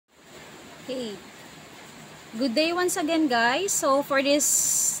Hey, good day once again, guys. So for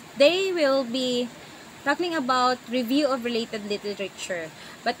this day, we'll be talking about review of related literature.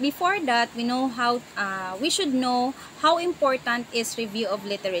 But before that, we should know how important is review of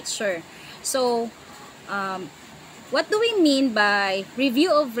literature. So, um, what do we mean by review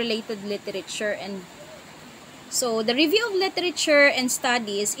of related literature? And so the review of literature and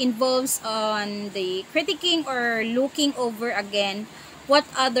studies involves on the critiquing or looking over again what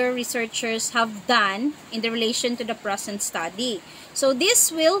other researchers have done in the relation to the present study. So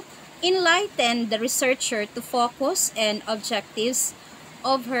this will enlighten the researcher to focus and objectives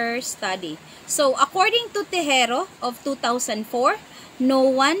of her study. So according to Tejero of 2004, no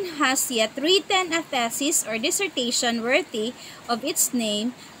one has yet written a thesis or dissertation worthy of its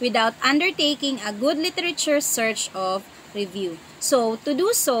name without undertaking a good literature search of review. So to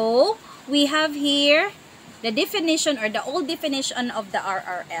do so, we have here the definition or the old definition of the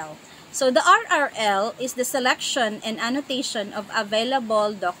RRL. So the RRL is the selection and annotation of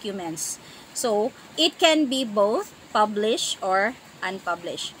available documents. So it can be both published or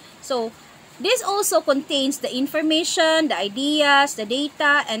unpublished. So this also contains the information, the ideas, the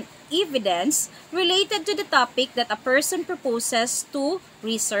data, and evidence related to the topic that a person proposes to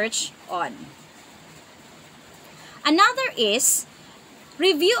research on. Another is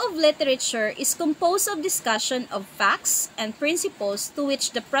review of literature is composed of discussion of facts and principles to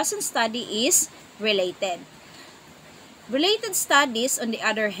which the present study is related. Related studies, on the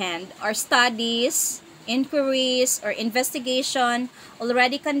other hand, are studies, inquiries, or investigation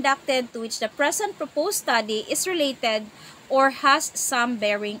already conducted to which the present proposed study is related or has some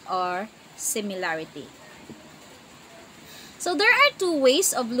bearing or similarity. So there are two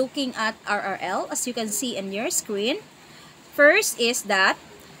ways of looking at RRL, as you can see on your screen. First is that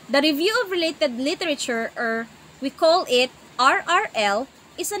the review of related literature, or we call it RRL,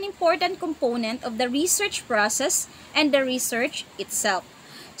 is an important component of the research process and the research itself.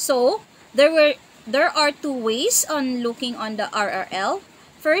 So there are two ways on looking on the RRL.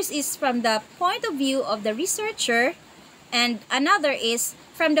 First is from the point of view of the researcher, and another is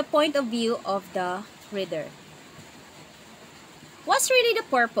from the point of view of the reader. What's really the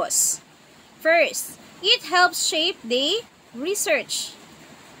purpose? First, it helps shape the research.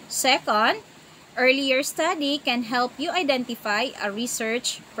 Second, earlier study can help you identify a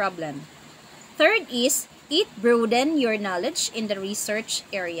research problem. Third is, it broadens your knowledge in the research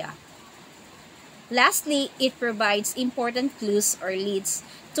area. Lastly, it provides important clues or leads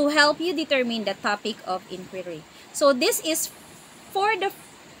to help you determine the topic of inquiry. So this is from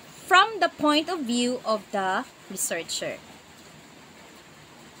the point of view of the researcher.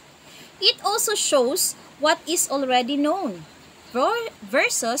 It also shows what is already known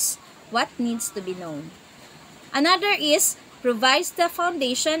versus what needs to be known. Another is provides the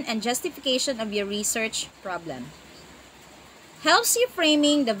foundation and justification of your research problem. Helps you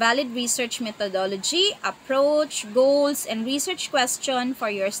framing the valid research methodology, approach, goals, and research question for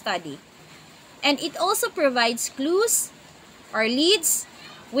your study. And it also provides clues or leads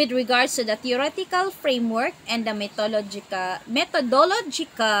with regards to the theoretical framework and the methodological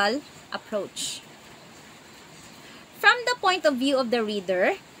approach. From the point of view of the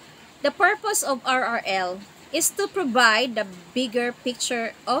reader, the purpose of RRL is to provide the bigger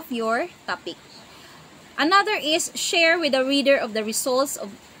picture of your topic. Another is share with the reader of the results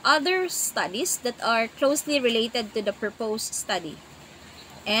of other studies that are closely related to the proposed study.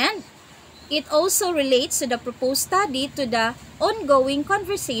 And it also relates to the proposed study to the ongoing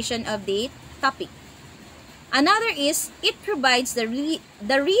conversation of the topic. Another is it provides the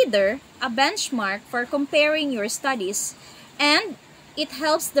reader a benchmark for comparing your studies, and it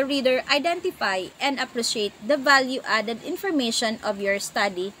helps the reader identify and appreciate the value-added information of your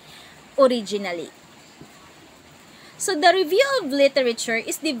study originally. So the review of literature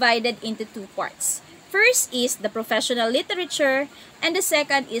is divided into two parts. First is the professional literature, and the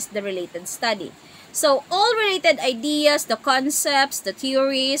second is the related study. So all related ideas, the concepts, the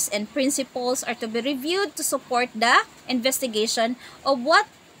theories, and principles are to be reviewed to support the investigation of what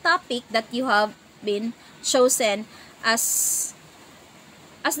topic that you have been chosen as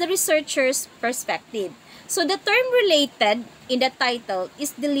the researcher's perspective. So the term related in the title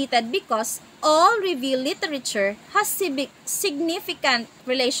is deleted because all review literature has significant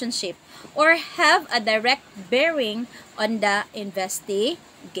relationship or have a direct bearing on the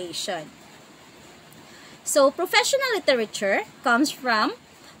investigation. So professional literature comes from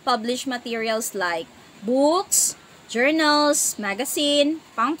published materials like books, journals, magazine,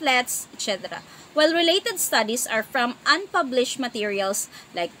 pamphlets, etc. While related studies are from unpublished materials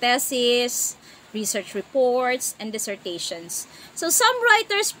like theses, research reports, and dissertations. So some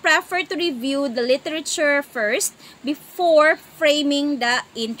writers prefer to review the literature first before framing the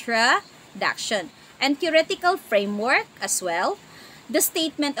introduction and theoretical framework as well, the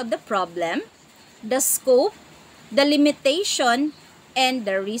statement of the problem, the scope, the limitation, and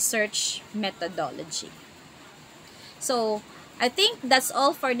the research methodology. So I think that's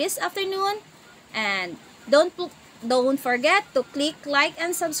all for this afternoon, and don't forget to click like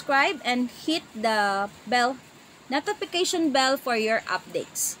and subscribe and hit the notification bell for your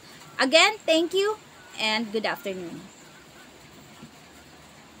updates. Again, thank you and good afternoon.